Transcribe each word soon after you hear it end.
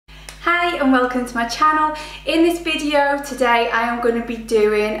Hi and welcome to my channel. In this video today I am going to be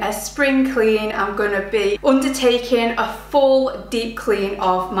doing a spring clean. I'm going to be undertaking a full deep clean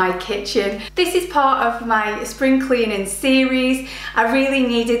of my kitchen. This is part of my spring cleaning series. I really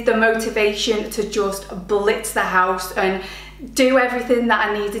needed the motivation to just blitz the house and do everything that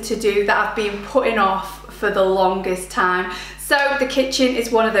I needed to do that I've been putting off for the longest time. So the kitchen is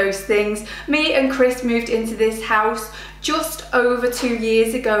one of those things. Me and Chris moved into this house just over 2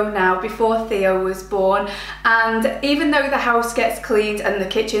 years ago now, before Theo was born, and even though the house gets cleaned and the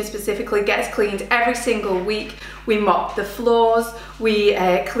kitchen specifically gets cleaned every single week, we mop the floors, we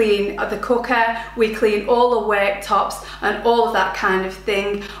clean the cooker, we clean all the worktops and all of that kind of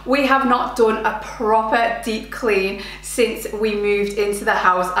thing. We have not done a proper deep clean since we moved into the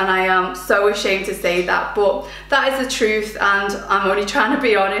house, and I am so ashamed to say that, but that is the truth and I'm only trying to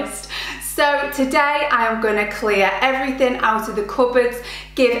be honest. So today I am going to clear everything out of the cupboards,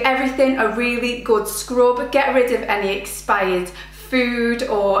 give everything a really good scrub, get rid of any expired food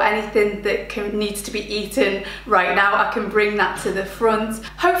or anything that needs to be eaten right now. I can bring that to the front.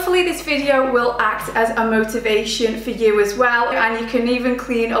 Hopefully this video will act as a motivation for you as well, and you can even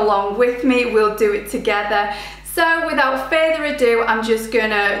clean along with me. We'll do it together. So without further ado, I'm just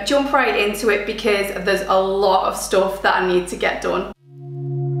gonna jump right into it because there's a lot of stuff that I need to get done.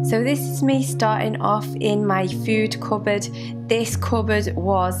 So this is me starting off in my food cupboard. This cupboard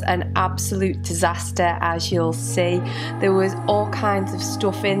was an absolute disaster, as you'll see. There was all kinds of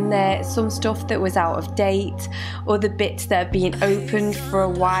stuff in there, some stuff that was out of date, other bits that had been opened for a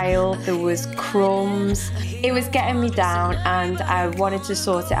while, there was crumbs. It was getting me down and I wanted to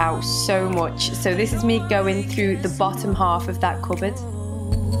sort it out so much. So this is me going through the bottom half of that cupboard.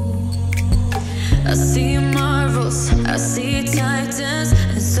 I see marvels, I see titans,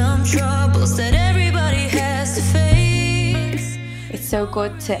 and some troubles that everybody has to face. It's so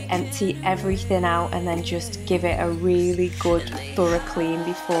good to empty everything out and then just give it a really good thorough clean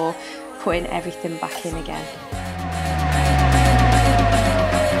before putting everything back in again.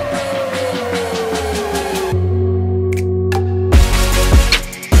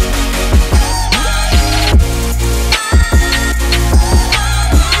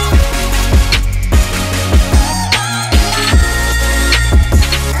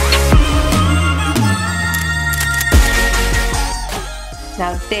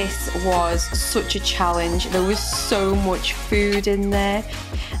 Now this was such a challenge. There was so much food in there,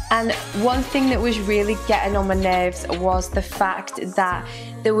 and one thing that was really getting on my nerves was the fact that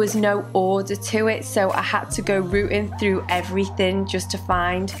there was no order to it, so I had to go rooting through everything just to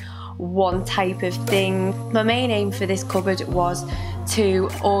find one type of thing. My main aim for this cupboard was to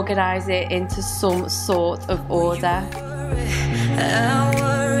organise it into some sort of order.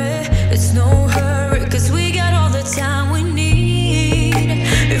 It's no hurry, 'cause we got all the time we need.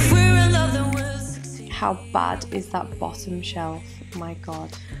 If we're in love, then we'll succeed. How bad is that bottom shelf? My God.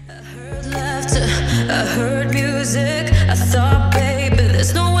 I heard laughter, I heard music. I thought, baby,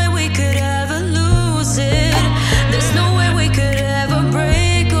 there's no way we could ever lose it. There's no way we could ever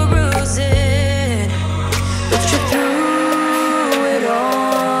break or bruise it. But you threw it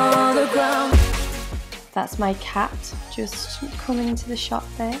on the ground. That's my cat just coming into the shot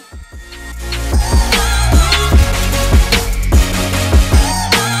there.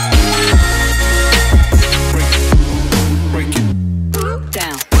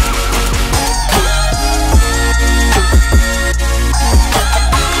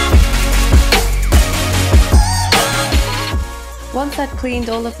 Once I'd cleaned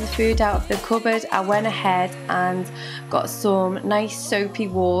all of the food out of the cupboard, I went ahead and got some nice soapy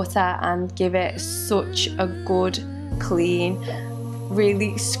water and give it such a good clean.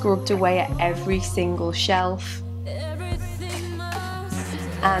 Really scrubbed away at every single shelf.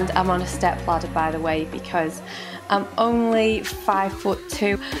 And I'm on a step ladder, by the way, because I'm only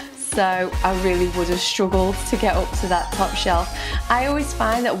 5'2", so I really would have struggled to get up to that top shelf. I always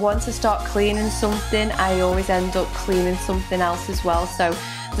find that once I start cleaning something, I always end up cleaning something else as well, so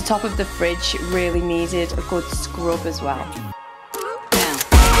the top of the fridge really needed a good scrub as well.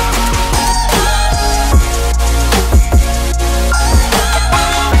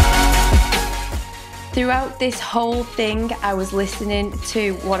 Throughout this whole thing, I was listening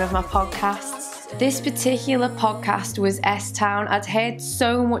to one of my podcasts. This particular podcast was S-Town. I'd heard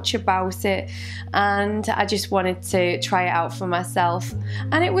so much about it and I just wanted to try it out for myself.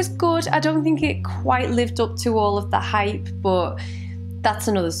 And it was good. I don't think it quite lived up to all of the hype, but that's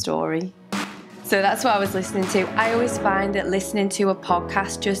another story. So that's what I was listening to. I always find that listening to a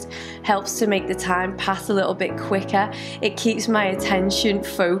podcast just helps to make the time pass a little bit quicker. It keeps my attention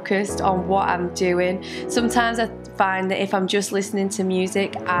focused on what I'm doing. Sometimes I find that if I'm just listening to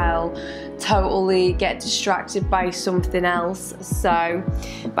music, I'll totally get distracted by something else. So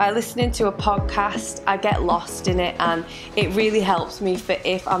by listening to a podcast, I get lost in it, and it really helps me for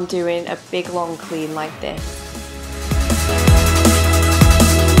if I'm doing a big long clean like this.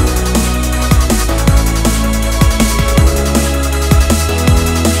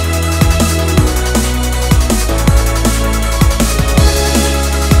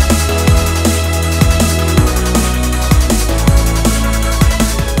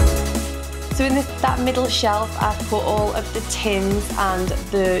 So in that middle shelf, I've put all of the tins and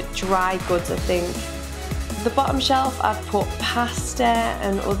the dry goods, I think. The bottom shelf, I've put pasta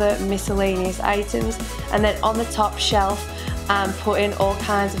and other miscellaneous items. And then on the top shelf, I'm putting all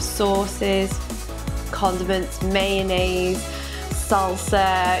kinds of sauces, condiments, mayonnaise,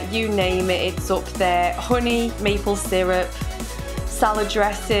 salsa, you name it, it's up there. Honey, maple syrup, salad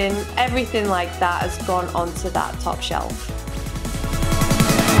dressing, everything like that has gone onto that top shelf.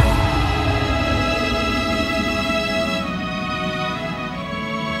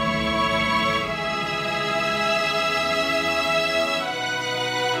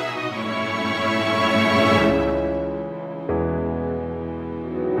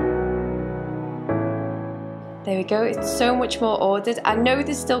 There we go, it's so much more ordered. I know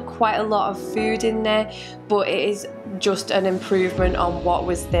there's still quite a lot of food in there, but it is just an improvement on what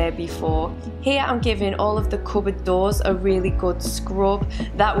was there before. Here I'm giving all of the cupboard doors a really good scrub.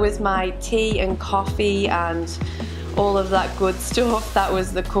 That was my tea and coffee and all of that good stuff. That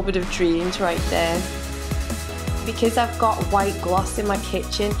was the cupboard of dreams right there. Because I've got white gloss in my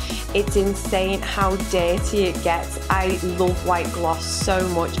kitchen, it's insane how dirty it gets. I love white gloss so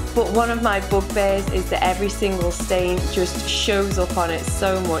much, but one of my bugbears is that every single stain just shows up on it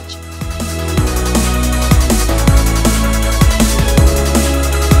so much.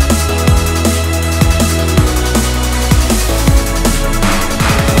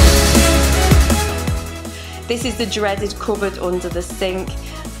 This is the dreaded cupboard under the sink.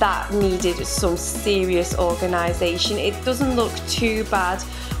 That needed some serious organisation. It doesn't look too bad,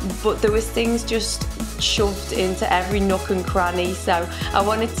 but there was things just shoved into every nook and cranny, so I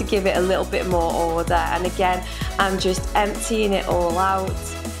wanted to give it a little bit more order. And again, I'm just emptying it all out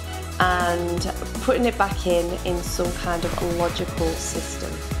and putting it back in some kind of logical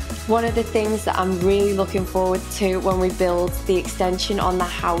system. One of the things that I'm really looking forward to when we build the extension on the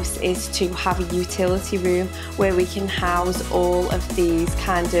house is to have a utility room where we can house all of these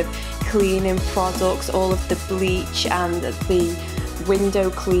kind of cleaning products, all of the bleach and the window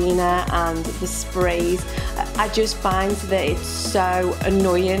cleaner and the sprays. I just find that it's so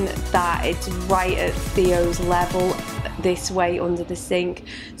annoying that it's right at Theo's level this way under the sink.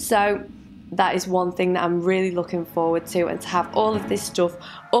 So that is one thing that I'm really looking forward to, and to have all of this stuff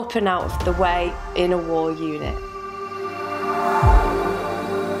up and out of the way in a wall unit.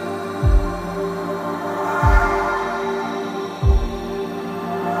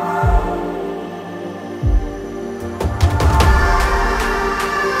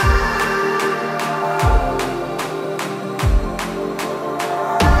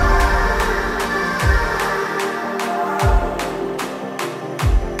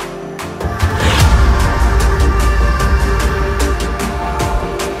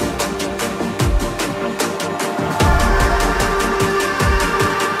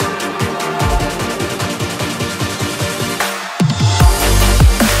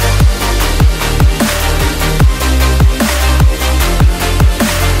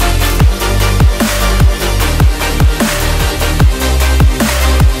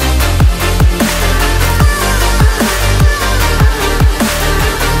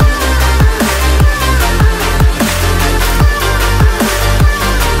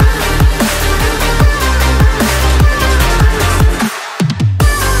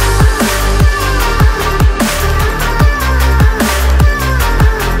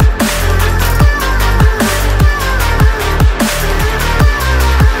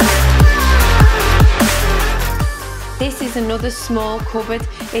 Another small cupboard.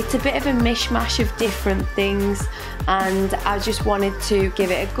 It's a bit of a mishmash of different things, and I just wanted to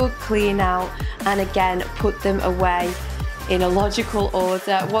give it a good clean out and again put them away in a logical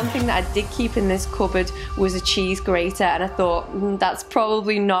order. One thing that I did keep in this cupboard was a cheese grater, and I thought that's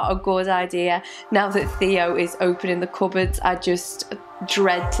probably not a good idea. Now that Theo is opening the cupboards, I just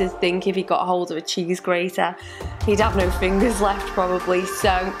dread to think if he got hold of a cheese grater, he'd have no fingers left probably.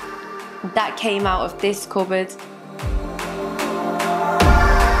 So that came out of this cupboard.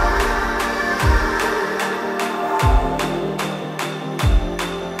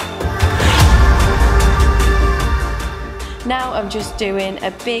 Now I'm just doing a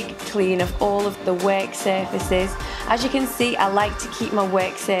big clean of all of the work surfaces. As you can see, I like to keep my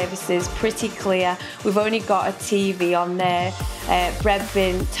work surfaces pretty clear. We've only got a TV on there, bread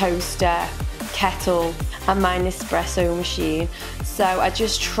bin, toaster, kettle and my Nespresso machine. So I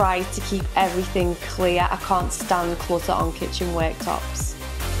just try to keep everything clear. I can't stand clutter on kitchen worktops.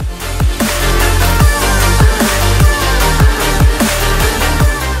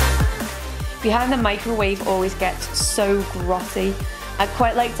 Behind the microwave always gets so grotty. I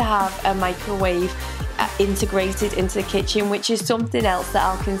quite like to have a microwave integrated into the kitchen, which is something else that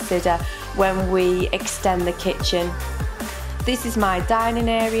I'll consider when we extend the kitchen. This is my dining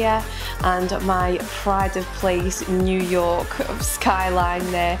area and my pride of place New York skyline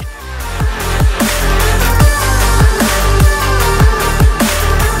there.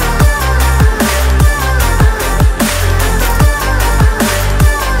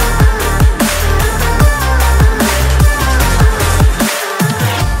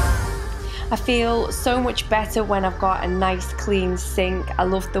 I feel so much better when I've got a nice clean sink. I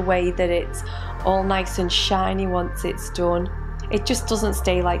love the way that it's all nice and shiny once it's done. It just doesn't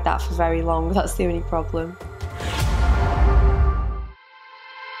stay like that for very long, that's the only problem.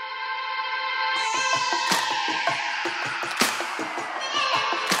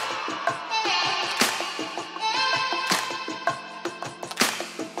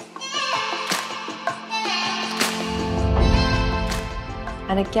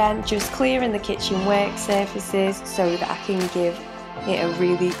 And again, just clearing the kitchen work surfaces so that I can give it a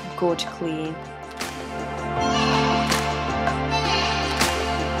really good clean.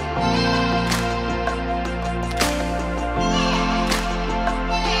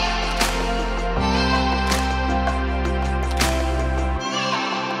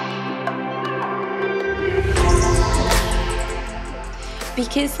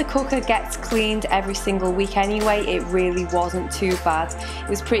 Because the cooker gets cleaned every single week anyway, it really wasn't too bad. It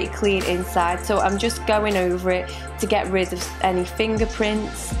was pretty clean inside, so I'm just going over it to get rid of any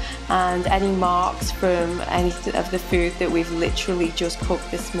fingerprints and any marks from any of the food that we've literally just cooked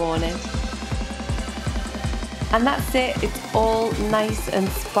this morning. And that's it, it's all nice and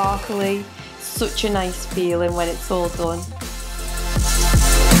sparkly. Such a nice feeling when it's all done.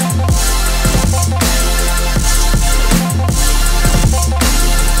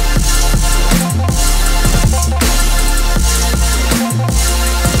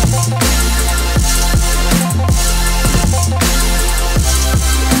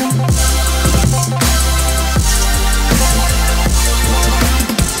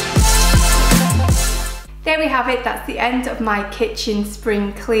 There we have it, that's the end of my kitchen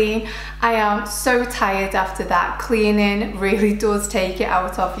spring clean. I am so tired after that. Cleaning really does take it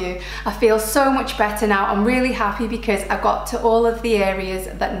out of you. I feel so much better now. I'm really happy because I got to all of the areas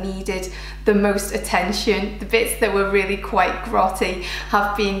that needed the most attention. The bits that were really quite grotty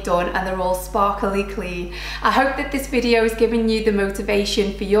have been done and they're all sparkly clean. I hope that this video has given you the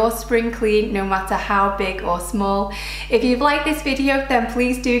motivation for your spring clean, no matter how big or small. If you've liked this video, then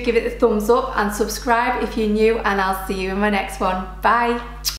please do give it a thumbs up and subscribe if you're new, and I'll see you in my next one. Bye.